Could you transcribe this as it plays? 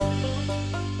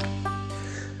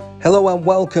Hello and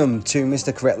welcome to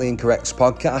Mr. Correctly Incorrect's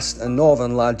podcast, a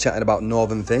northern lad chatting about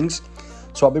northern things.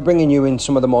 So I'll be bringing you in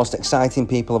some of the most exciting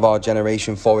people of our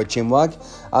generation for a chinwag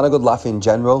and a good laugh in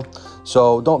general.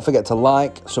 So don't forget to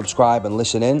like, subscribe and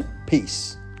listen in.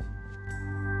 Peace.